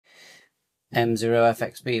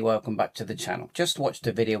M0FXB, welcome back to the channel. Just watched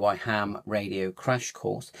a video by Ham Radio Crash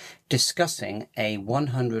Course discussing a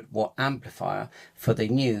 100 watt amplifier for the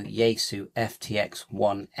new Yaesu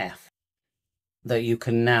FTX-1F that you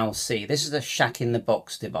can now see. This is a shack in the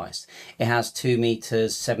box device. It has 2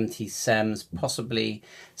 meters, 70 sems, possibly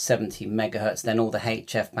 70 megahertz, then all the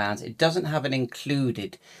HF bands. It doesn't have an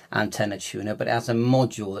included antenna tuner, but it has a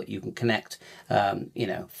module that you can connect,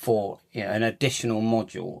 for an additional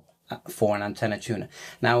module for an antenna tuner.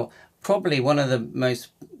 Now, probably one of the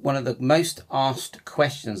most asked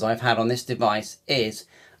questions I've had on this device is,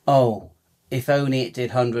 oh, if only it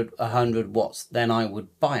did 100 watts, then I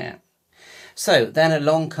would buy it. So then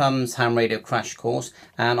along comes Ham Radio Crash Course,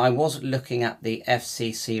 and I was looking at the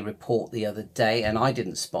FCC report the other day, and I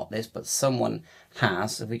didn't spot this, but someone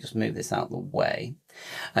has. If we just move this out of the way,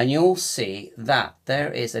 and you'll see that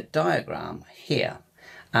there is a diagram here,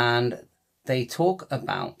 and they talk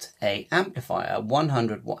about a amplifier, a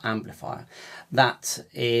 100 watt amplifier that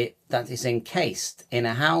is encased in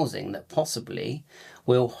a housing that possibly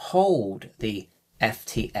will hold the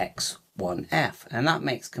FTX-1F, and that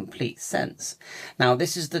makes complete sense. Now,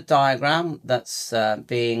 this is the diagram that's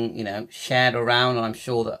being shared around, and I'm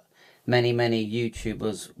sure that many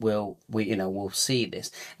YouTubers will see this.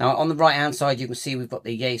 Now, on the right hand side, you can see we've got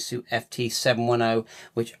the Yaesu FT710,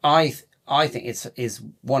 which I think is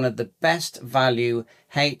one of the best value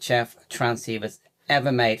HF transceivers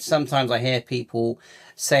ever made. Sometimes I hear people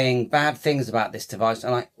saying bad things about this device,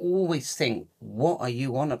 and I always think, what are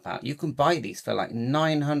you on about? You can buy these for like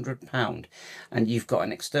 £900, and you've got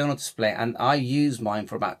an external display, and I used mine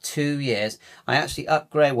for about 2 years. I actually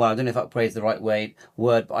upgrade, well, I don't know if upgrade is the right word,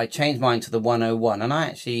 but I changed mine to the 101, and I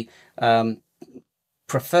actually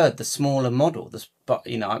preferred the smaller model, but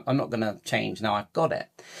I'm not going to change now. I've got it.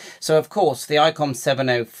 So of course the ICOM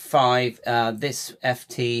 705, this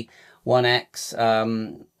FT1X,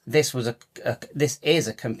 this is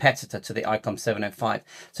a competitor to the ICOM 705.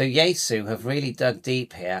 So Yaesu have really dug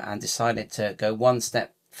deep here and decided to go one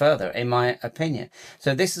step further, in my opinion.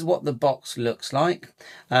 So this is what the box looks like.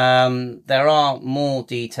 There are more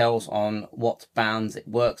details on what bands it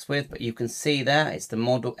works with, but you can see there it's the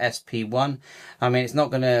model SP1. I mean, it's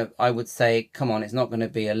not going to, I would say, come on, it's not going to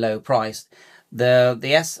be a low price. I would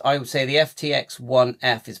say the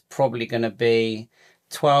FTX-1F is probably going to be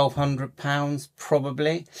 £1,200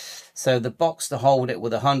 probably. So the box to hold it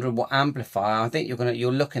with a 100 watt amplifier, I think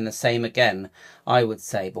you're looking the same again, I would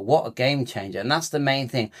say. But what a game changer, and that's the main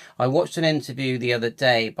thing. I watched an interview the other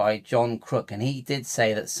day by John Crook, and he did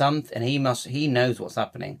say that he knows what's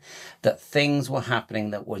happening, that things were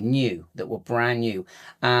happening that were new, that were brand new,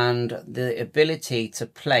 and the ability to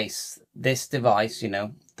place this device,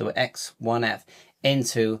 the X1F,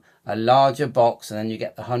 into a larger box, and then you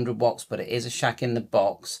get the 100 watts, but it is a shack in the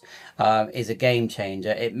box, is a game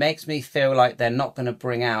changer. It makes me feel like they're not going to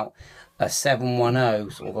bring out a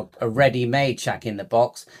 710, sort of a ready-made shack in the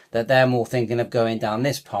box, that they're more thinking of going down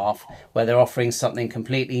this path where they're offering something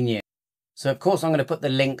completely new. So of course I'm going to put the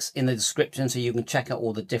links in the description so you can check out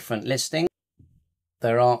all the different listings.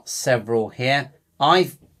 There are several here.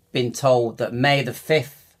 I've been told that May the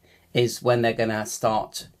 5th is when they're going to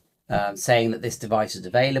start saying that this device is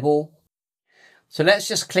available. So let's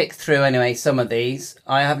just click through anyway some of these.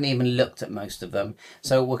 I haven't even looked at most of them.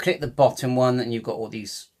 So we'll click the bottom one, and you've got all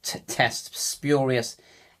these tests, spurious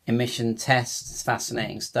emission tests. It's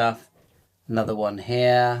fascinating stuff. Another one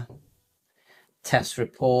here. Test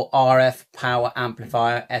report, RF power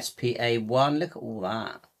amplifier, SPA1. Look at all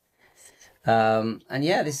that. And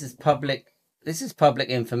yeah, this is public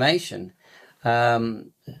information.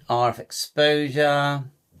 RF exposure.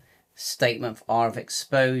 Statement for RF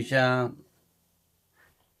exposure.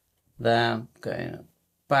 There, going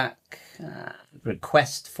back.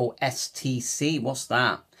 Request for STC. What's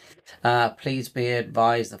that? Please be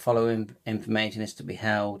advised the following information is to be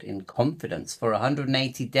held in confidence for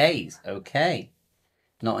 180 days. Okay,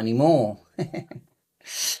 not anymore.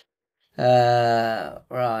 Right,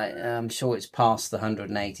 I'm sure it's past the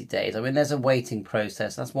 180 days. I mean, there's a waiting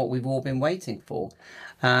process. That's what we've all been waiting for.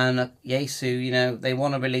 And Yaesu, they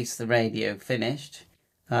want to release the radio finished.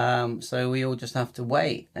 So we all just have to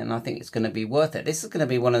wait. And I think it's going to be worth it. This is going to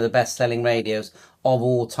be one of the best-selling radios of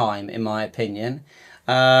all time, in my opinion.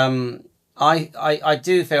 I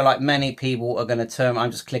do feel like many people are going to turn,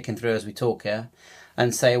 I'm just clicking through as we talk here,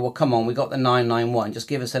 and say, well, come on, we got the 991. Just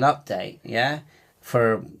give us an update, yeah?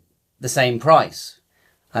 For the same price,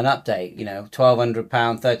 an update, £1,200,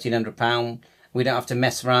 £1,300. We don't have to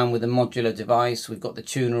mess around with a modular device. We've got the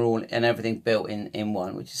tuner all and everything built in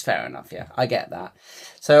one, which is fair enough. Yeah, I get that.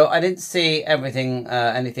 So I didn't see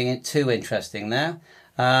anything too interesting there.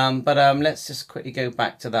 Let's just quickly go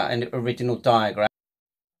back to that original diagram.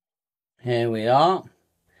 Here we are,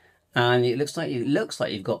 and it looks like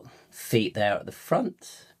you've got feet there at the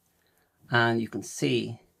front, and you can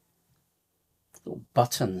see little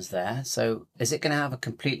buttons there. So is it going to have a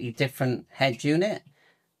completely different head unit?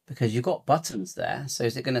 Because you've got buttons there. So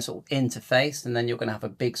is it going to sort of interface, and then you're going to have a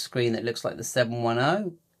big screen that looks like the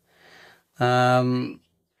 710?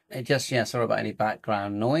 Yeah, sorry about any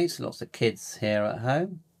background noise. Lots of kids here at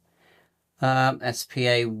home.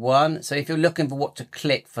 SPA1. So if you're looking for what to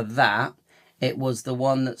click for that, it was the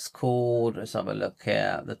one that's called, let's have a look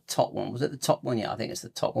here, the top one. Was it the top one? Yeah, I think it's the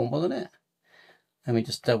top one, wasn't it? Let me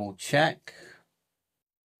just double check.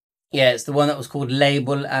 Yeah, it's the one that was called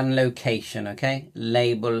label and location, okay?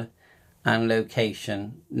 Label and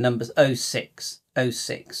location. Numbers 06.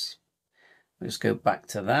 06. We'll just go back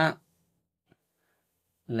to that.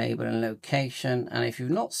 Label and location. And if you've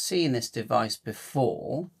not seen this device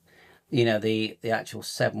before, you know, the actual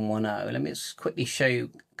 710, let me just quickly show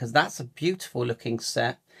you, because that's a beautiful looking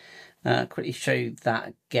set. Quickly show you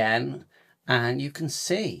that again, and you can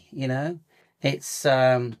see, you know, it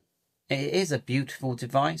is a beautiful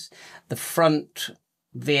device. The front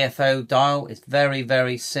VFO dial is very,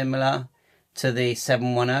 very similar to the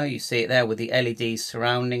 710. You see it there with the LEDs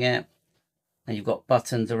surrounding it, and you've got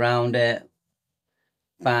buttons around it.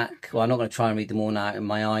 Back, well, I'm not going to try and read them all now, and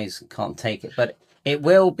my eyes can't take it, but it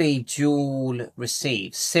will be dual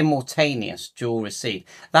receive, simultaneous dual receive.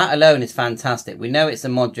 That alone is fantastic. We know it's a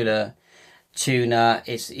modular tuner.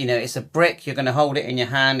 It's, you know, it's a brick. You're going to hold it in your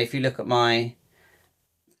hand. If you look at my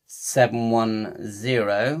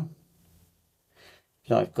 710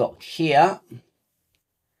 that I've got here,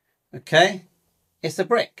 okay, it's a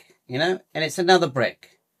brick, you know, and it's another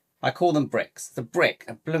brick. I call them bricks. The brick,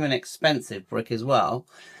 a blooming expensive brick as well.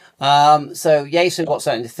 So Yaesu got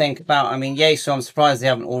something to think about. I mean, Yaesu, I'm surprised they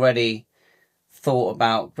haven't already thought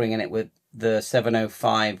about bringing it with the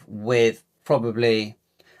 705 with probably,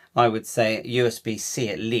 I would say, USB-C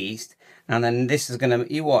at least. And then this is going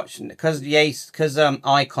to, you watch, because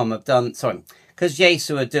ICOM have done, sorry, because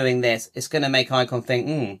Yaesu are doing this, it's going to make ICOM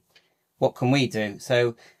think, what can we do?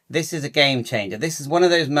 So this is a game changer. This is one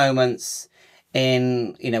of those moments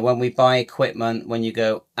in, you know, when we buy equipment, when you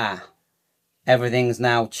go, everything's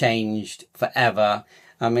now changed forever.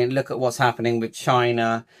 I mean, look at what's happening with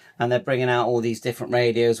China, and they're bringing out all these different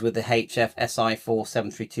radios with the HF SI4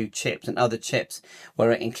 732 chips and other chips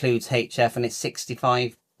where it includes HF, and it's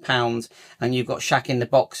 £65, and you've got shack in the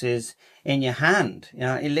boxes in your hand, you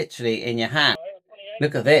know, literally in your hand.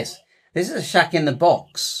 Look at this. This is a shack in the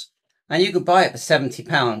box, and you can buy it for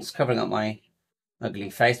 £70, covering up my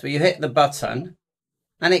ugly face, but you hit the button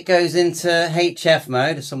and it goes into HF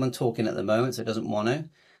mode. There's someone talking at the moment, so it doesn't want to.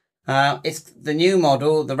 It's the new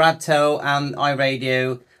model. The Radtel and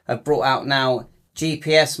iRadio have brought out now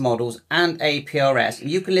GPS models and APRS.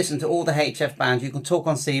 You can listen to all the HF bands. You can talk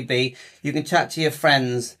on CB. You can chat to your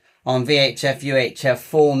friends on VHF, UHF,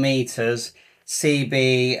 4 meters,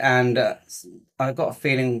 CB, and I've got a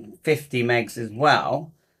feeling 50 megs as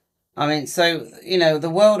well. I mean, so, you know, the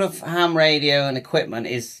world of ham radio and equipment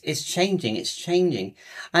is changing. It's changing.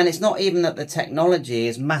 And it's not even that the technology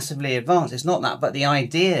is massively advanced. It's not that, but the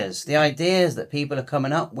ideas that people are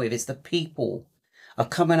coming up with, it's the people are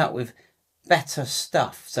coming up with better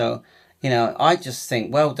stuff. So, you know, I just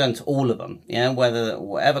think well done to all of them, you know,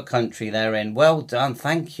 whatever country they're in, well done.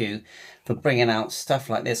 Thank you for bringing out stuff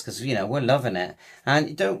like this, because, you know, we're loving it.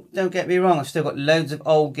 And don't get me wrong, I've still got loads of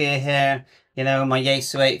old gear here. You know, my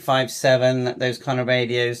Yaesu 857, those kind of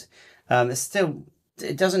radios. It's still,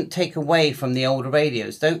 it doesn't take away from the older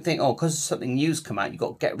radios. Don't think, oh, because something new's come out, you've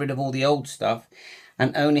got to get rid of all the old stuff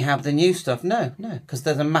and only have the new stuff. No, because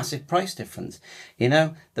there's a massive price difference. You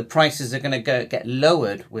know, the prices are going to get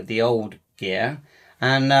lowered with the old gear.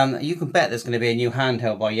 And you can bet there's going to be a new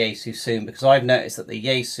handheld by Yaesu soon, because I've noticed that the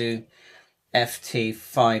Yaesu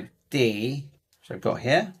FT5D, which I've got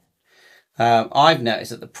here, I've noticed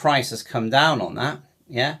that the price has come down on that,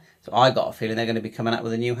 yeah? So I got a feeling they're going to be coming out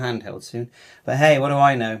with a new handheld soon. But hey, what do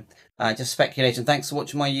I know? Just speculation. Thanks for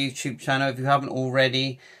watching my YouTube channel. If you haven't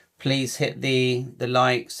already, please hit the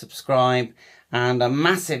like, subscribe, and a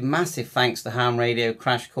massive, massive thanks to Ham Radio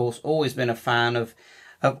Crash Course. Always been a fan of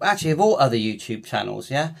actually of all other YouTube channels,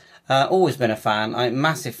 yeah? Always been a fan. I'm a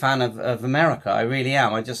massive fan of America. I really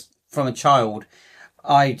am. I just, from a child,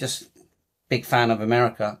 big fan of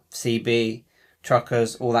America, CB,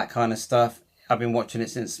 truckers, all that kind of stuff. I've been watching it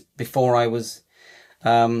since before I was,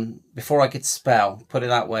 before I could spell, put it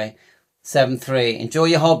that way. 7-3. Enjoy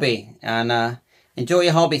your hobby, and enjoy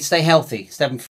your hobby. Stay healthy. 7-3.